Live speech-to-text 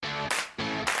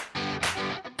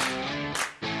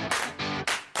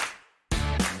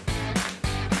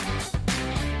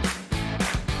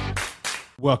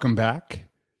Welcome back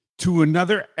to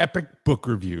another epic book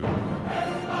review.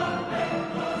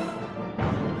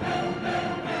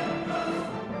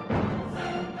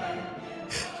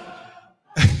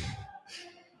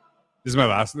 This is the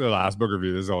last book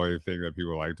review. This is the only thing that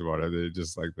people liked about it. They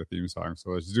just like the theme song. So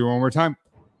let's do it one more time.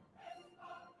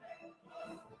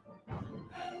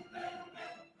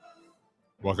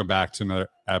 Welcome back to another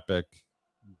epic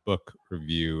book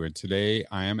review. And today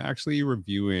I am actually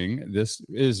reviewing, this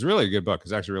is really a good book.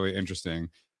 It's actually really interesting.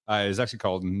 It's actually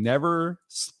called Never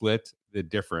Split the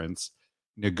Difference,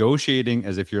 Negotiating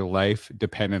as if your life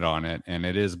depended on it. And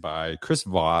it is by Chris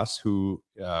Voss, who,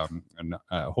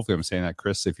 hopefully I'm saying that,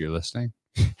 Chris, if you're listening.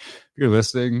 If you're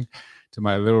listening to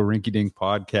my little rinky-dink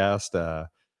podcast, I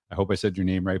hope I said your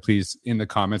name right. Please, in the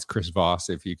comments, Chris Voss,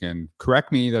 if you can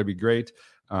correct me, that'd be great.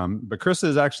 But Chris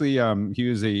is actually, he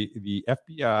was the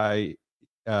FBI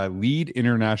lead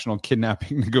international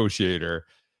kidnapping negotiator.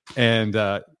 And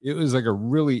it was like a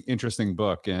really interesting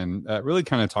book, and really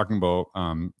kind of talking about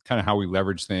kind of how we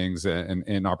leverage things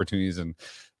and opportunities. And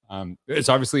it's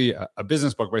obviously a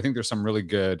business book, but I think there's some really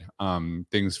good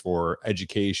things for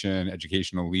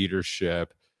educational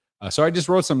leadership. So I just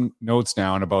wrote some notes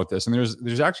down about this, and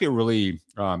there's actually a really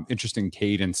interesting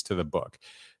cadence to the book.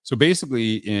 So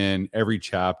basically, in every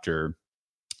chapter,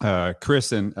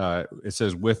 Chris and it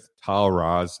says with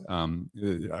Talraz,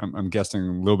 I'm guessing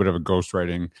a little bit of a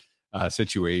ghostwriting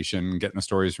situation, getting the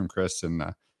stories from Chris and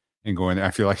going there.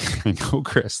 I feel like I know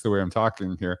Chris the way I'm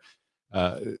talking here.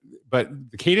 But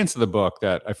the cadence of the book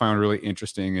that I found really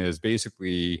interesting is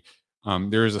basically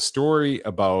there is a story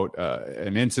about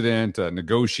an incident, a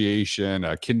negotiation,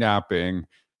 a kidnapping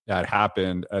that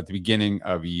happened at the beginning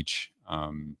of each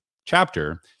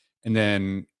chapter. And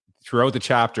then throughout the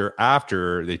chapter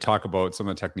after, they talk about some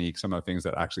of the techniques, some of the things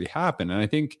that actually happen. And I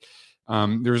think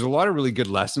there's a lot of really good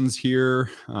lessons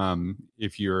here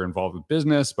if you're involved with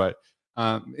business, but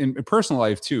in personal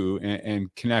life too,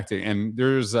 and connecting. And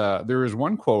there is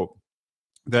one quote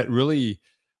that really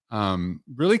kind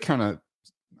of,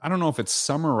 I don't know if it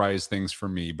summarized things for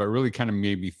me, but really kind of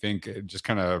made me think. It just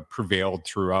kind of prevailed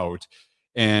throughout.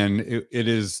 And it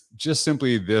is just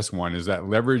simply this one, is that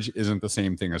leverage isn't the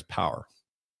same thing as power.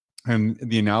 And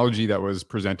the analogy that was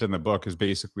presented in the book is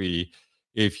basically,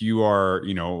 if you are,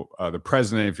 the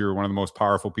president, if you're one of the most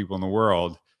powerful people in the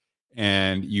world,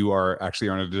 and you are actually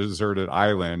on a deserted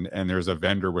island and there's a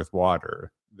vendor with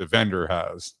water, the vendor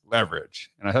has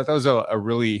leverage. And I thought that was a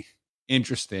really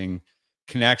interesting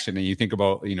connection. And you think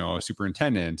about, a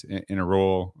superintendent in a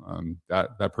role,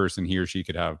 that person, he or she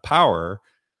could have power,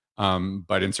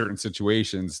 but in certain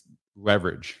situations,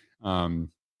 leverage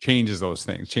changes those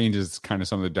things, changes kind of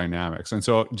some of the dynamics. And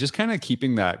so just kind of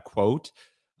keeping that quote,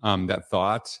 that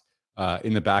thought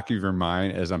in the back of your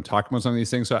mind as I'm talking about some of these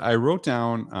things. So I wrote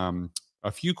down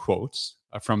a few quotes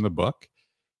from the book,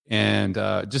 and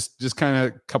just kind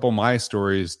of a couple of my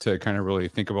stories to kind of really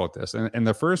think about this. And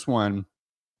the first one,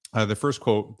 the first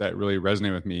quote that really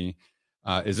resonated with me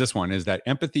is this one, is that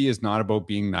empathy is not about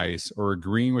being nice or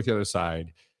agreeing with the other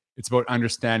side. It's about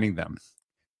understanding them.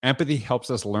 Empathy helps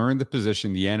us learn the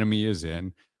position the enemy is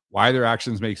in, why their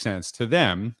actions make sense to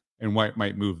them, and what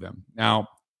might move them. Now,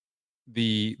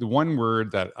 the one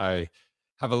word that I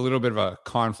have a little bit of a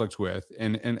conflict with,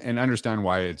 and understand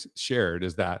why it's shared,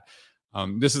 is that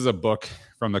this is a book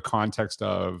from the context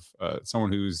of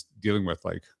someone who's dealing with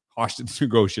like hostage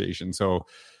negotiation. So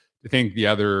to think the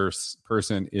other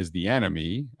person is the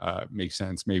enemy makes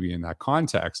sense maybe in that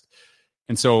context.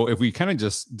 And so if we kind of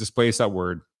just displace that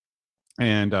word,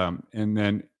 and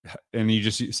you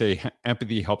just say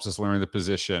empathy helps us learn the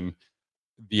position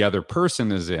the other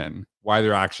person is in, why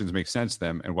their actions make sense to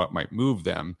them, and what might move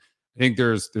them. I think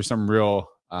there's some real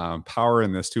power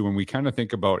in this too when we kind of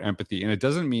think about empathy. And it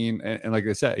doesn't mean, and like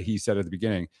I said, he said at the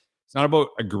beginning, it's not about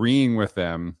agreeing with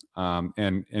them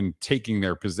and taking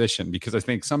their position, because I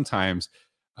think sometimes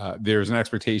there's an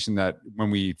expectation that when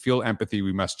we feel empathy,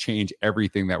 we must change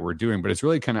everything that we're doing. But it's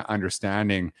really kind of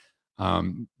understanding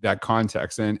that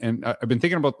context. And I've been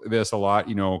thinking about this a lot,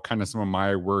 kind of some of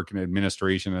my work in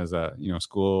administration as a,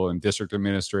 school and district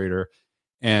administrator,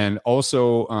 and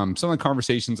also some of the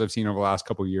conversations I've seen over the last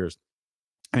couple of years,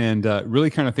 and really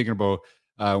kind of thinking about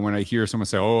when I hear someone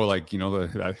say, oh, like,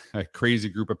 that crazy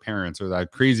group of parents or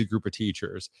that crazy group of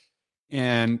teachers,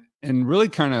 and really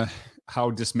kind of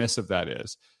how dismissive that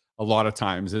is a lot of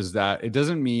times, is that it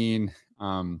doesn't mean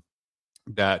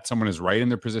that someone is right in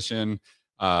their position.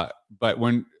 But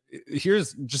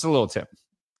here's just a little tip.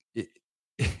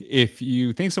 If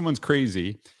you think someone's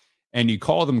crazy and you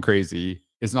call them crazy,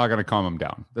 it's not going to calm them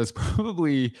down. That's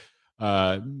probably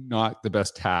not the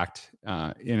best tact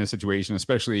in a situation,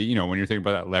 especially, when you're thinking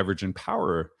about that leverage and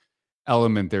power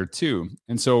element there too.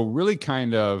 And so really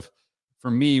kind of for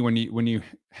me, when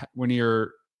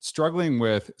you're struggling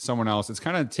with someone else, it's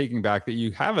kind of taking back that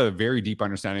you have a very deep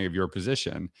understanding of your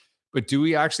position, but do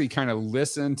we actually kind of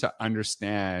listen to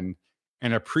understand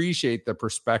and appreciate the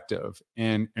perspective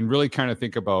and really kind of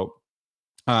think about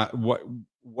what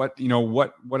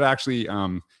actually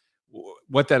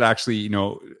what that actually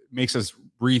makes us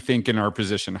rethink in our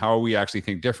position, how we actually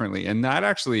think differently. And that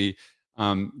actually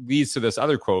leads to this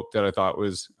other quote that I thought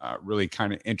was really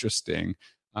kind of interesting.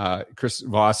 Chris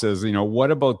Voss says,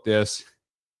 what about this?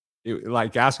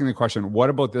 Like asking the question,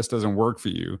 what about this doesn't work for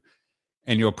you?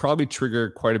 And you'll probably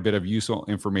trigger quite a bit of useful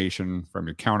information from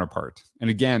your counterpart. And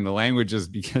again, the language is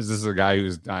because this is a guy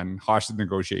who's done hostage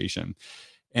negotiation.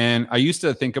 And I used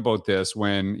to think about this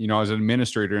when, I was an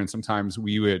administrator, and sometimes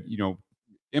we would,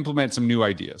 implement some new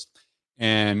ideas.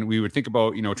 And we would think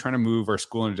about, trying to move our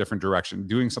school in a different direction,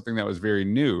 doing something that was very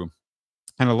new.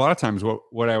 And a lot of times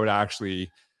what I would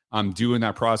actually do in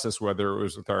that process, whether it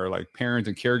was with our like parent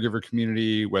and caregiver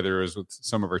community, whether it was with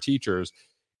some of our teachers,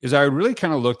 is I would really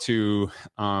kind of look to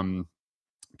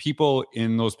people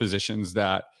in those positions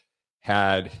that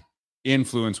had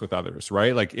influence with others,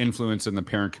 right? Like influence in the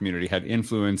parent community, had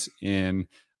influence in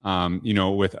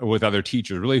with other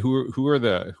teachers. Really, who are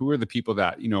the people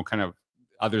that kind of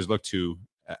others look to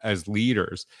as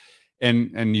leaders.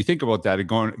 And you think about that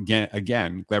going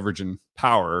again, leverage and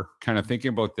power, kind of thinking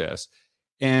about this.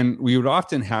 And we would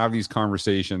often have these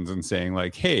conversations and saying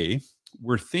like, hey,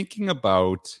 we're thinking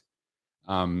about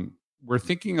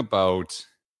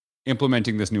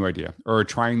implementing this new idea or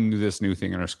trying this new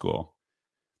thing in our school.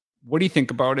 What do you think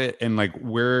about it? And like,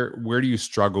 where do you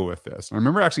struggle with this? And I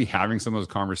remember actually having some of those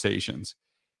conversations.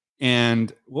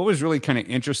 And what was really kind of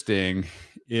interesting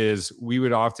is we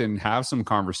would often have some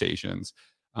conversations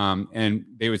and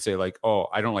they would say like, oh,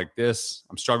 I don't like this.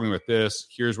 I'm struggling with this.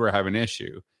 Here's where I have an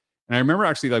issue. And I remember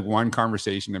actually like one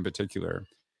conversation in particular,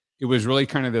 it was really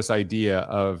kind of this idea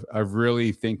of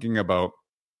really thinking about,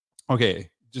 okay,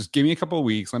 just give me a couple of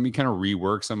weeks. Let me kind of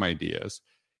rework some ideas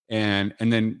and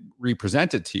then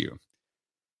represent it to you.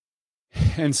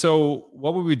 And so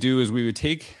what we would do is we would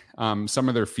take some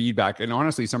of their feedback and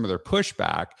honestly some of their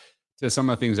pushback to some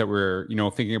of the things that we're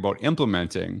thinking about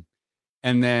implementing.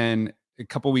 And then a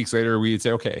couple of weeks later, we'd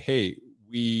say, okay, hey,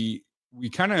 we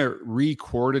kind of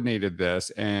re-coordinated this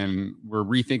and we're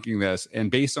rethinking this. And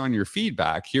based on your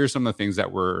feedback, here's some of the things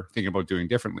that we're thinking about doing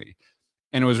differently.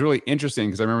 And it was really interesting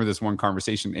because I remember this one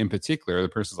conversation in particular. The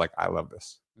person's like, I love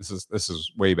this. This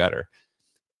is way better.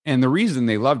 And the reason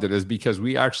they loved it is because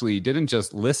we actually didn't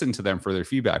just listen to them for their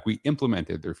feedback. We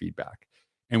implemented their feedback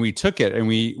and we took it and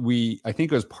we I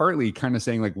think it was partly kind of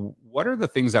saying like, what are the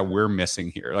things that we're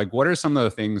missing here? Like, what are some of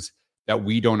the things that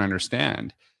we don't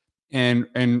understand? And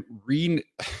I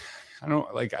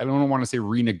don't want to say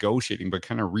renegotiating, but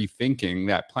kind of rethinking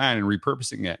that plan and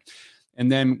repurposing it.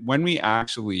 And then when we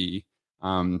actually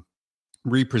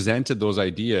represented those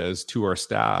ideas to our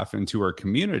staff and to our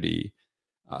community,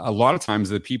 a lot of times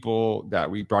the people that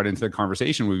we brought into the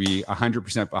conversation would be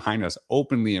 100% behind us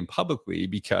openly and publicly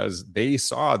because they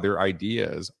saw their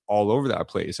ideas all over that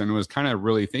place. And it was kind of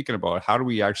really thinking about how do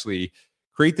we actually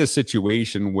create this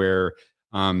situation where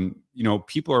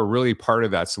people are really part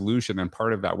of that solution and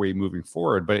part of that way moving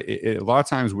forward. But a lot of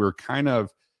times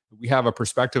we have a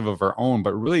perspective of our own,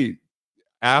 but really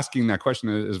asking that question,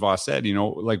 as Voss said,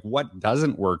 like what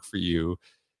doesn't work for you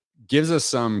gives us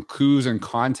some clues and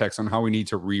context on how we need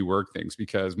to rework things,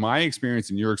 because my experience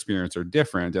and your experience are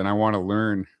different. And I want to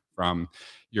learn from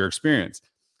your experience.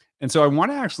 And so I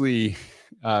want to actually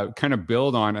kind of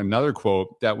build on another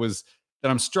quote that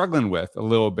I'm struggling with a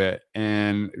little bit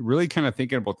and really kind of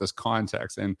thinking about this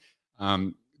context. And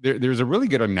there's a really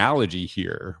good analogy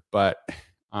here, but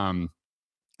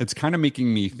it's kind of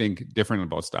making me think different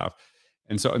about stuff.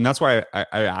 And that's why I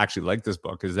actually like this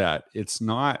book, is that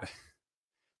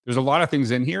there's a lot of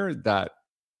things in here that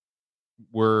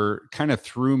were kind of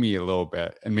threw me a little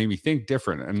bit and made me think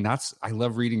different. And I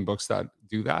love reading books that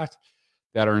do that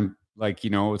are like,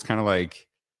 it's kind of like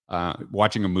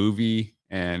watching a movie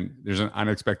and there's an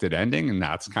unexpected ending. And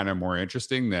that's kind of more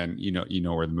interesting than,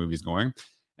 where the movie's going.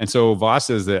 And so Voss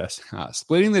says this,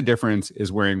 splitting the difference is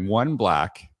wearing one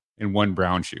black and one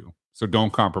brown shoe. So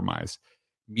don't compromise.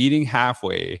 Meeting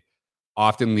halfway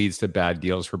often leads to bad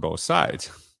deals for both sides.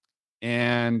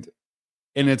 And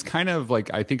it's kind of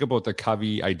like, I think about the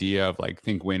Covey idea of like,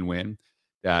 think win-win,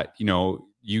 that,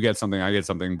 you get something, I get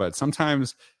something. But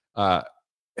sometimes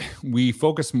we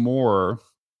focus more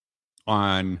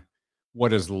on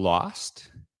what is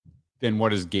lost than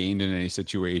what is gained in any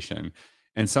situation.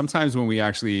 And sometimes when we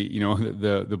actually,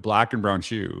 the black and brown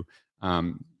shoe,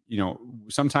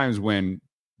 sometimes when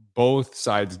both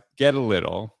sides get a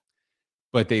little,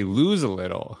 but they lose a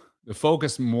little, the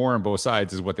focus more on both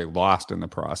sides is what they lost in the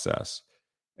process.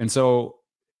 And so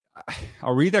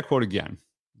I'll read that quote again.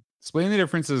 Explain the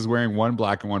differences wearing one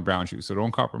black and one brown shoe. So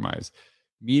don't compromise.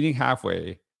 Meeting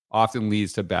halfway often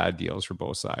leads to bad deals for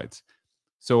both sides.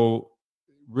 So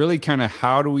really kind of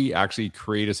how do we actually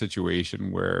create a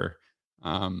situation where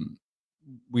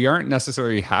we aren't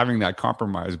necessarily having that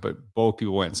compromise, but both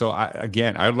people win. So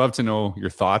I'd love to know your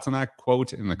thoughts on that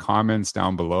quote in the comments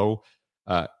down below.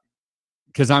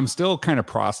 Because I'm still kind of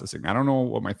processing. I don't know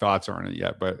what my thoughts are on it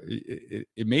yet, but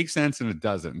it makes sense and it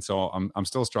doesn't. So I'm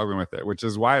still struggling with it, which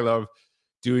is why I love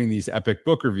doing these epic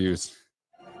book reviews.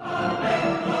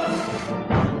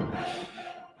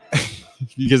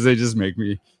 Because they just make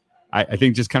me, I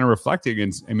think just kind of reflecting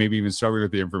and maybe even struggling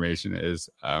with the information is,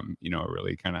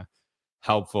 really kind of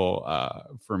helpful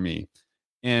for me.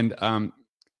 And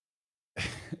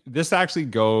this actually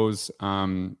goes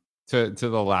to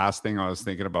the last thing I was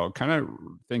thinking about, kind of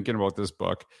thinking about this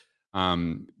book.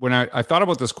 When I thought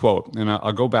about this quote, and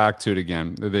I'll go back to it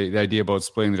again, the idea about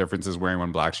splitting the differences, wearing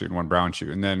one black shoe and one brown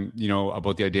shoe, and then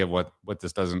about the idea of what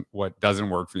doesn't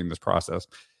work for you in this process.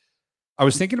 I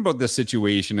was thinking about this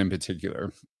situation in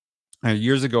particular.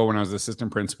 Years ago, when I was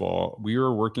assistant principal, we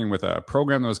were working with a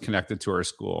program that was connected to our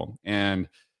school. And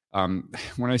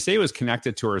when I say it was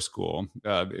connected to our school,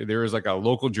 there was like a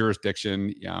local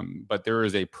jurisdiction, but there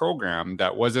was a program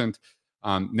that wasn't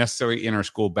necessarily in our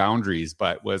school boundaries,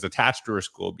 but was attached to our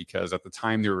school because at the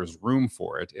time there was room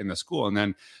for it in the school. And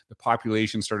then the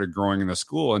population started growing in the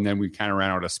school, and then we kind of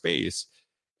ran out of space.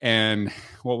 And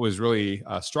what was really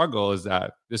a struggle is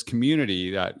that this community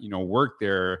that, worked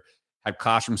there had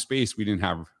classroom space. We didn't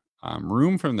have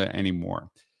room for that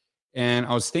anymore. And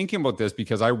I was thinking about this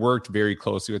because I worked very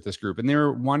closely with this group, and they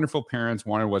were wonderful parents,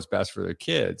 wanted what's best for their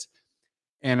kids.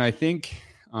 And I think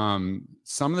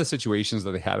some of the situations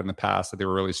that they had in the past that they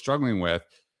were really struggling with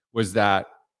was that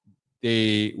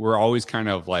they were always kind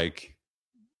of like,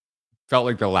 felt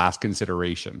like the last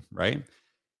consideration, right?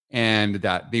 And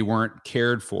that they weren't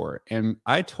cared for. And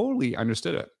I totally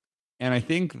understood it. And I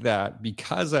think that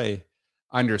because I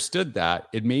understood that,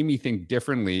 it made me think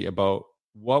differently about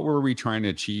what were we trying to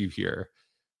achieve here.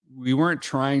 We weren't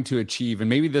trying to achieve, and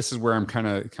maybe this is where I'm kind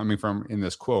of coming from in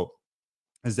this quote,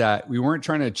 is that we weren't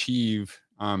trying to achieve,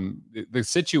 the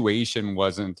situation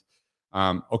wasn't,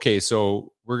 okay,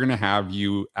 so we're going to have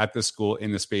you at the school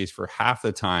in the space for half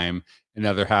the time,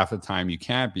 another half the time you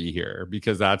can't be here,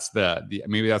 because that's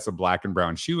maybe that's a black and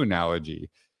brown shoe analogy,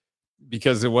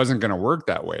 because it wasn't going to work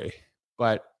that way.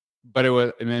 But it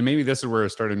was, and then maybe this is where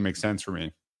it started to make sense for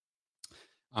me.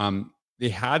 They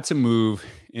had to move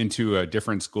into a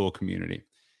different school community,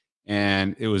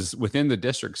 and it was within the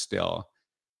district still.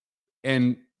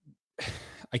 And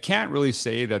I can't really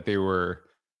say that they were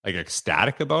like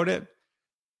ecstatic about it,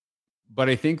 but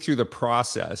I think through the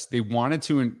process, they wanted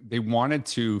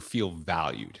to feel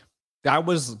valued. That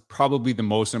was probably the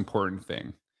most important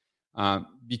thing,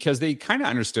 because they kind of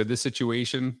understood the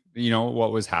situation,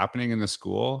 what was happening in the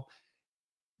school,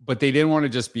 but they didn't want to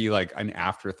just be like an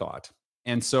afterthought.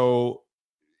 And so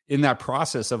in that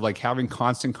process of like having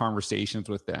constant conversations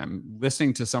with them,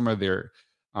 listening to some of their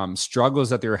struggles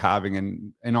that they were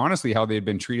having, and honestly how they had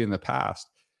been treated in the past.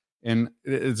 And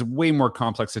it's a way more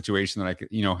complex situation than I could,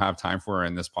 have time for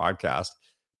in this podcast.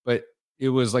 But it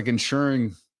was like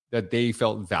ensuring that they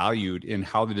felt valued in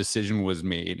how the decision was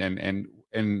made, and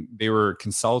they were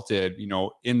consulted,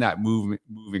 in that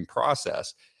moving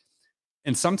process.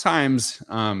 And sometimes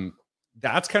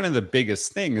that's kind of the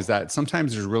biggest thing, is that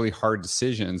sometimes there's really hard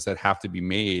decisions that have to be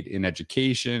made in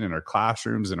education, in our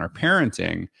classrooms, in our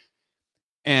parenting.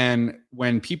 And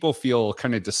when people feel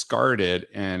kind of discarded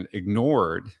and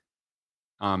ignored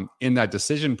in that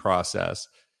decision process,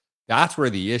 that's where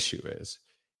the issue is.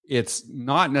 It's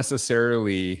not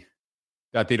necessarily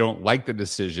that they don't like the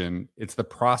decision. It's the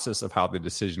process of how the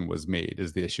decision was made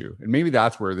is the issue. And maybe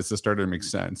that's where this has started to make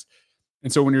sense.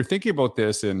 And so when you're thinking about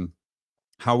this and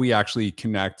how we actually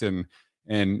connect and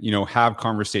have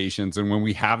conversations, and when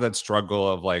we have that struggle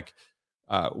of like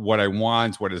what I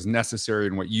want, what is necessary,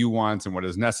 and what you want and what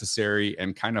is necessary,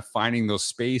 and kind of finding those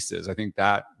spaces, I think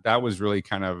that was really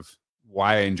kind of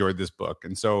why I enjoyed this book.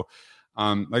 And so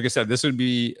like I said,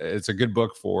 it's a good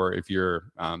book for if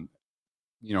you're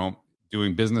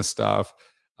doing business stuff,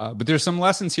 but there's some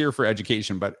lessons here for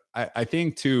education. But I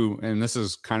think too, and this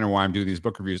is kind of why I'm doing these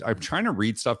book reviews, I'm trying to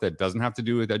read stuff that doesn't have to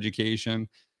do with education.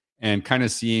 and kind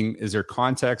of seeing, is there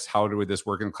context? How would this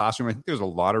work in the classroom? I think there's a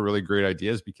lot of really great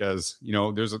ideas because,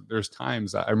 there's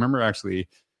times I remember actually,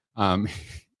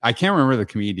 I can't remember the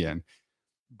comedian,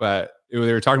 but they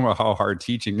were talking about how hard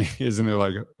teaching is. And they're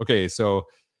like, okay, so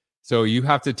you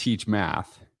have to teach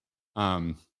math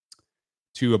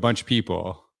to a bunch of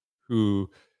people who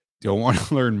don't want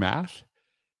to learn math.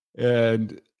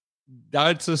 And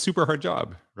that's a super hard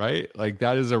job, right? Like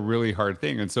that is a really hard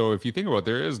thing. And so if you think about it,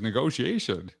 there is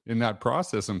negotiation in that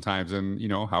process sometimes, and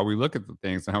how we look at the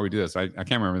things and how we do this. I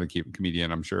can't remember the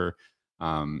comedian. I'm sure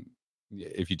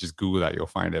if you just Google that, you'll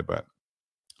find it. But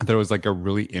I thought it was like a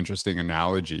really interesting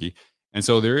analogy. And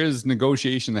so there is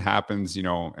negotiation that happens, in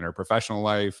our professional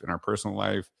life, in our personal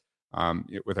life,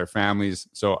 with our families.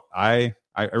 So I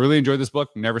really enjoyed this book,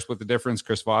 Never Split the Difference,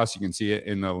 Chris Voss. You can see it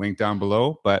in the link down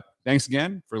below. But thanks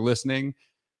again for listening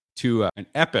to an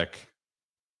epic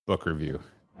book review.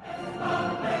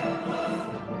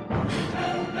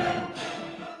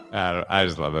 I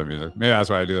just love that music. Maybe that's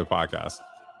why I do the podcast.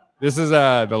 This is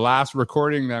the last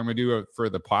recording that I'm going to do for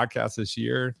the podcast this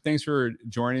year. Thanks for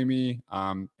joining me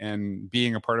and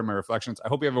being a part of my reflections. I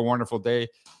hope you have a wonderful day.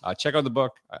 Check out the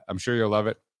book. I'm sure you'll love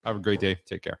it. Have a great day.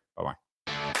 Take care. Bye-bye.